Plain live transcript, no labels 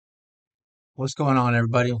What's going on,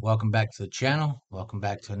 everybody? Welcome back to the channel. Welcome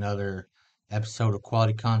back to another episode of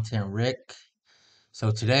Quality Content Rick.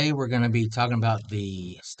 So today we're going to be talking about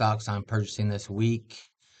the stocks I'm purchasing this week.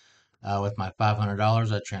 With my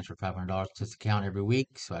 $500, I transfer $500 to this account every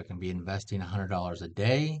week, so I can be investing $100 a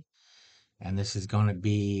day. And this is going to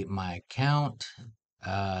be my account,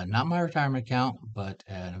 not my retirement account, but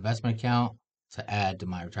an investment account to add to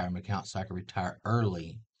my retirement account so I can retire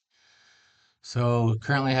early. So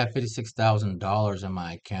currently I have $56,000 in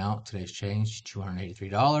my account. Today's change,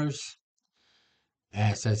 $283.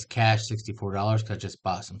 And it says cash $64 because I just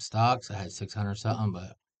bought some stocks. I had 600 something,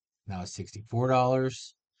 but now it's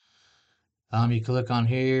 $64. You can look on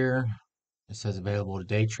here. It says available to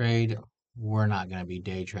day trade. We're not going to be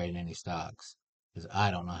day trading any stocks because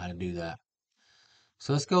I don't know how to do that.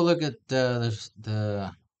 So let's go look at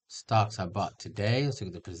the stocks I bought today. Let's look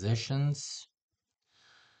at the positions.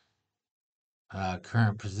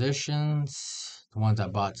 Current positions. The ones I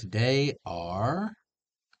bought today are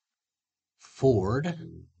Ford.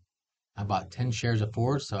 I bought 10 shares of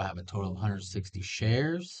Ford, so I have a total of 160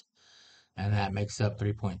 shares. And that makes up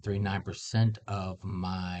 3.39% of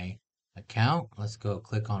my account. Let's go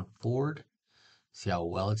click on Ford, see how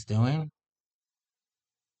well it's doing.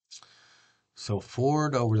 So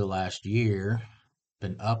Ford over the last year,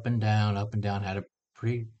 been up and down, had a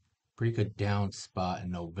pretty good down spot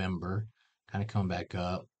in November, kind of come back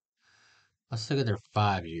up. Let's look at their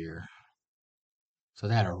 5-year. So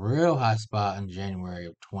they had a real high spot in January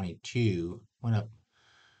of 22, went up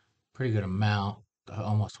pretty good amount,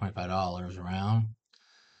 almost $25 around.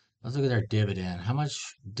 Let's look at their dividend. How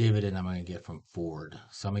much dividend am I going to get from Ford?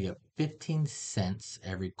 So I'm going to get 15 cents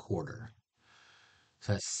every quarter.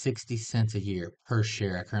 So that's 60 cents a year per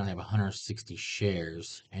share. I currently have 160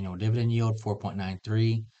 shares. Annual dividend yield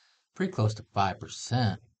 4.93, pretty close to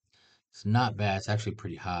 5%. It's not bad. It's actually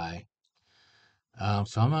pretty high.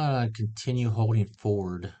 So I'm going to continue holding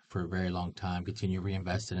Ford for a very long time, continue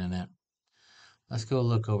reinvesting in it. Let's go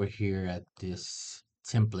look over here at this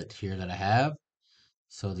template here that I have.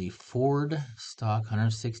 So the Ford stock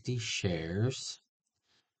 160 shares,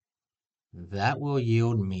 that will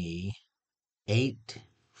yield me eight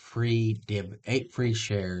free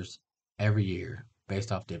shares every year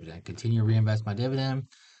based off dividend. Continue to reinvest my dividend.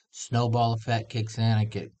 Snowball effect kicks in. I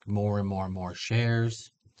get more and more and more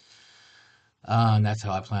shares. And that's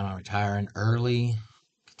how I plan on retiring early.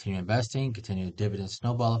 Continue investing, continue the dividend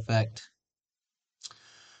snowball effect.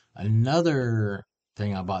 Another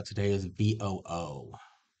thing I bought today is VOO.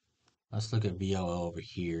 Let's look at VOO over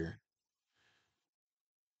here.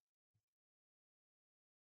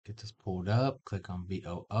 Get this pulled up. Click on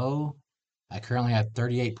VOO. I currently have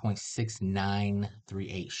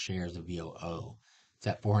 38.6938 shares of VOO. It's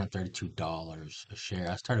at $432 a share.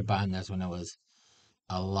 I started buying this when it was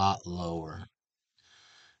a lot lower.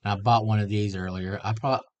 And I bought one of these earlier.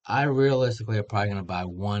 I realistically am probably going to buy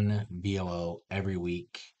one VOO every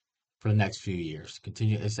week for the next few years.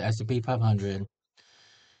 Continue. It's the S&P 500.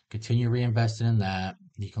 Continue reinvesting in that.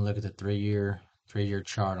 You can look at the three-year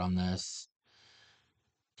chart on this.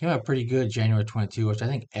 Came out pretty good January 22, which I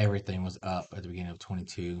think everything was up at the beginning of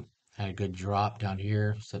 22. Had a good drop down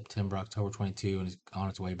here, September, October 22, and is on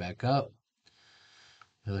its way back up.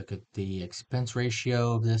 You look at the expense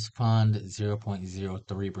ratio of this fund,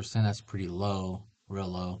 0.03%. That's pretty low, real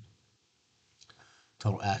low.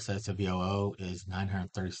 Total assets of VOO is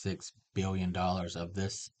 $936 billion of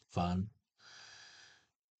this fund.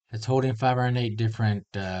 It's holding 508 different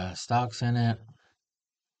stocks in it.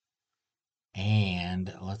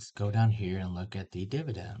 And let's go down here and look at the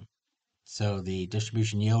dividend. So the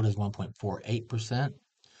distribution yield is 1.48%.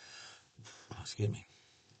 Excuse me.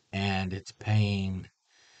 And it's paying,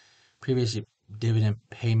 previous dividend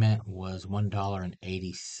payment was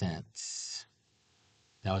 $1.80.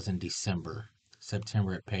 That was in December.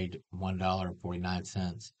 September it paid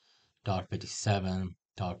 $1.49, $1.57,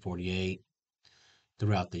 $1.48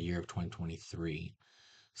 throughout the year of 2023.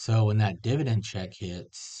 So when that dividend check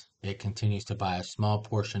hits, it continues to buy a small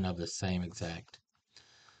portion of the same exact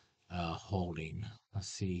holding. Let's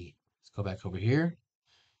see. Let's go back over here.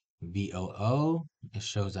 VOO. It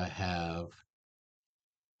shows I have,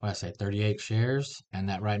 what I say, 38 shares, and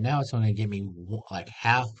that right now it's only going to give me like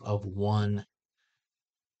half of one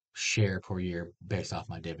share per year based off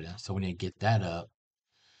my dividend. So we need to get that up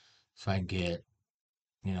so I can get,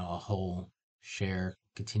 a whole share,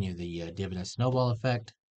 continue the dividend snowball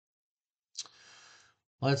effect.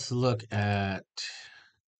 Let's look at,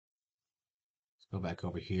 let's go back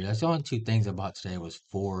over here. That's the only two things I bought today was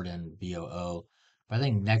Ford and VOO. But I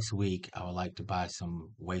think next week I would like to buy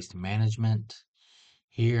some waste management.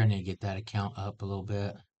 Here I need to get that account up a little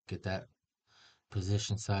bit, get that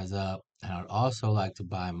position size up. And I'd also like to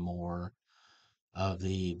buy more of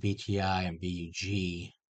the VTI and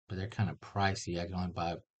VUG, but they're kind of pricey. I can only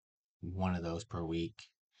buy one of those per week.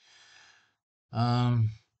 Um,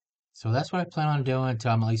 so that's what I plan on doing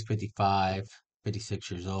until I'm at least 55,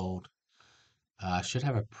 56 years old. I should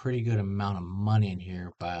have a pretty good amount of money in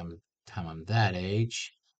here by the time I'm that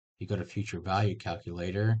age. You go to future value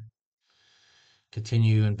calculator,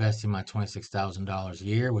 continue investing my $26,000 a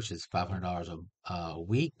year, which is $500 a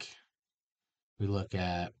week. We look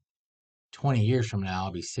at 20 years from now,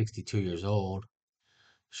 I'll be 62 years old.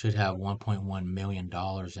 Should have $1.1 million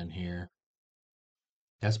in here.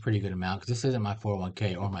 That's a pretty good amount because this isn't my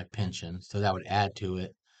 401k or my pension, so that would add to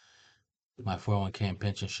it. My 401k and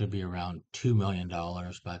pension should be around $2 million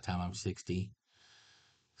by the time I'm 60.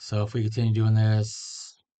 So if we continue doing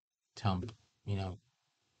this, tell them, you know,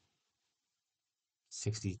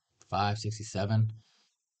 65, 67,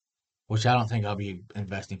 which I don't think I'll be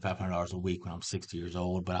investing $500 a week when I'm 60 years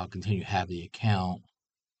old, but I'll continue to have the account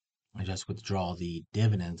and just withdraw the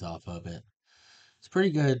dividends off of it. It's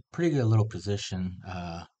pretty good little position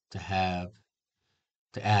to have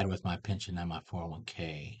to add with my pension and my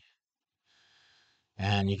 401k.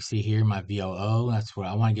 And you can see here my VOO. That's where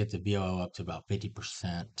I want to get the VOO up to about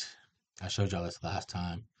 50%. I showed y'all this last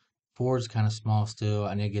time. Ford's kind of small still.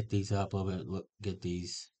 I need to get these up a little bit. Look, get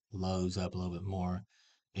these lows up a little bit more.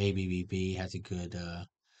 ABBB has a good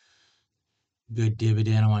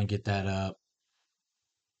dividend. I want to get that up.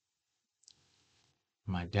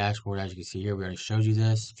 My dashboard, as you can see here, we already showed you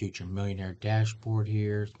this. Future Millionaire dashboard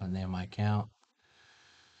here. It's my name of my account.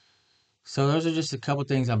 So those are just a couple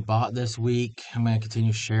things I bought this week. I'm going to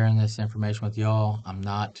continue sharing this information with y'all. I'm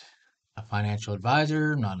not a financial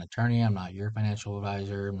advisor. I'm not an attorney. I'm not your financial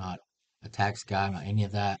advisor. I'm not a tax guy. I'm not any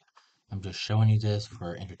of that. I'm just showing you this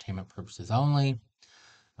for entertainment purposes only.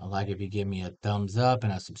 I'd like if you give me a thumbs up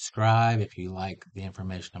and a subscribe if you like the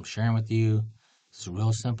information I'm sharing with you. It's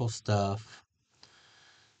real simple stuff.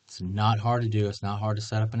 It's not hard to do. It's not hard to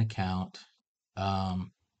set up an account.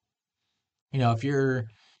 Um, if you're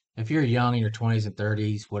young in your 20s and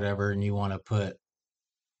 30s, whatever, and you want to put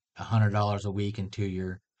 $100 a week into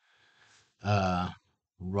your uh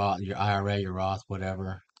Roth, your IRA, your Roth,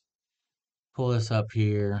 whatever, pull this up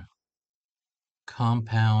here.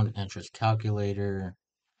 Compound interest calculator.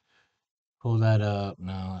 Pull that up.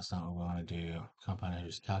 No, that's not what we want to do. Compound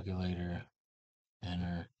interest calculator.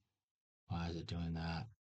 Enter. Why is it doing that?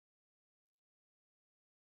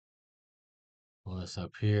 Pull this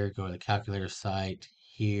up here. Go to the calculator site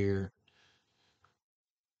here.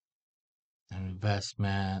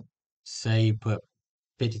 Investment. Say you put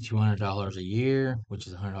 $5,200 a year, which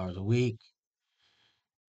is $100 a week.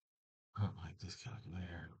 I don't like this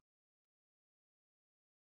calculator.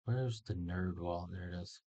 Where's the nerd wallet? There it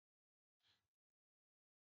is.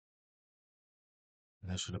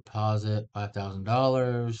 Initial deposit,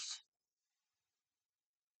 $5,000.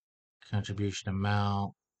 Contribution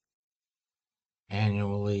amount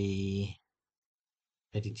annually,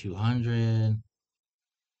 $5,200.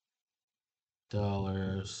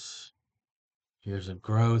 Years of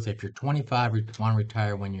growth. If you're 25, you want to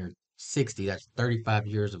retire when you're 60. That's 35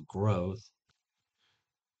 years of growth.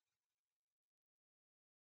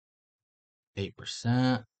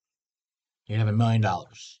 8%. You have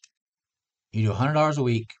 $1,000,000. You do $100 a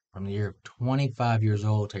week from the year 25 years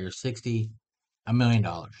old till you're 60,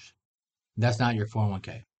 $1,000,000. That's not your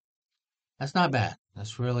 401k. That's not bad.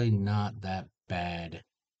 That's really not that bad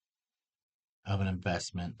of an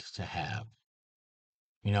investment to have.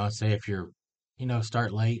 Say if you're,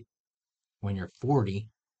 start late when you're 40,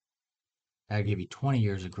 that'll give you 20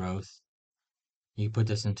 years of growth. You put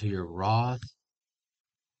this into your Roth,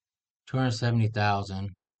 270,000,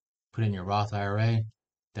 put it in your Roth IRA,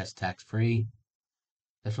 that's tax free.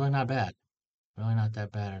 That's really not bad. Really not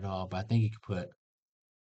that bad at all. But I think you could put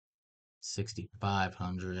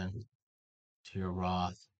 6,500 to your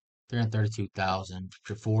Roth, 332,000. If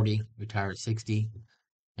you're 40, retire at 60,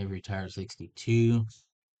 maybe retire at 62.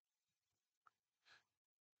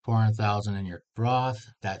 400,000 in your Roth.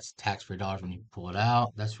 That's tax-free dollars when you pull it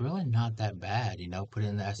out. That's really not that bad, Put it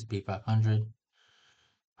in the S&P 500.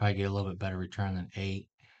 Probably get a little bit better return than 8.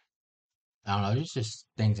 I don't know. There's just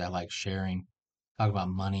things I like sharing. Talk about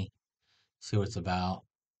money. See what it's about.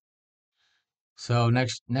 So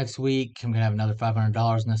next week, I'm gonna have another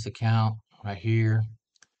 $500 in this account right here.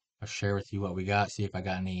 I'll share with you what we got. See if I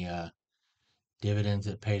got any dividends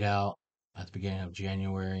that paid out at the beginning of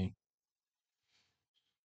January.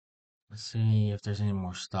 Let's see if there's any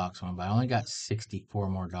more stocks on, but I only got $64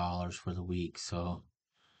 more for the week, so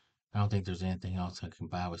I don't think there's anything else I can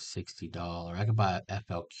buy with $60. I could buy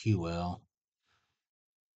FLQL.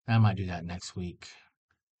 I might do that next week.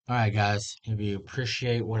 All right, guys. If you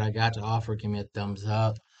appreciate what I got to offer, give me a thumbs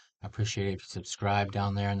up. I appreciate it if you subscribe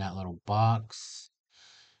down there in that little box.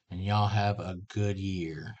 And y'all have a good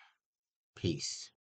year. Peace.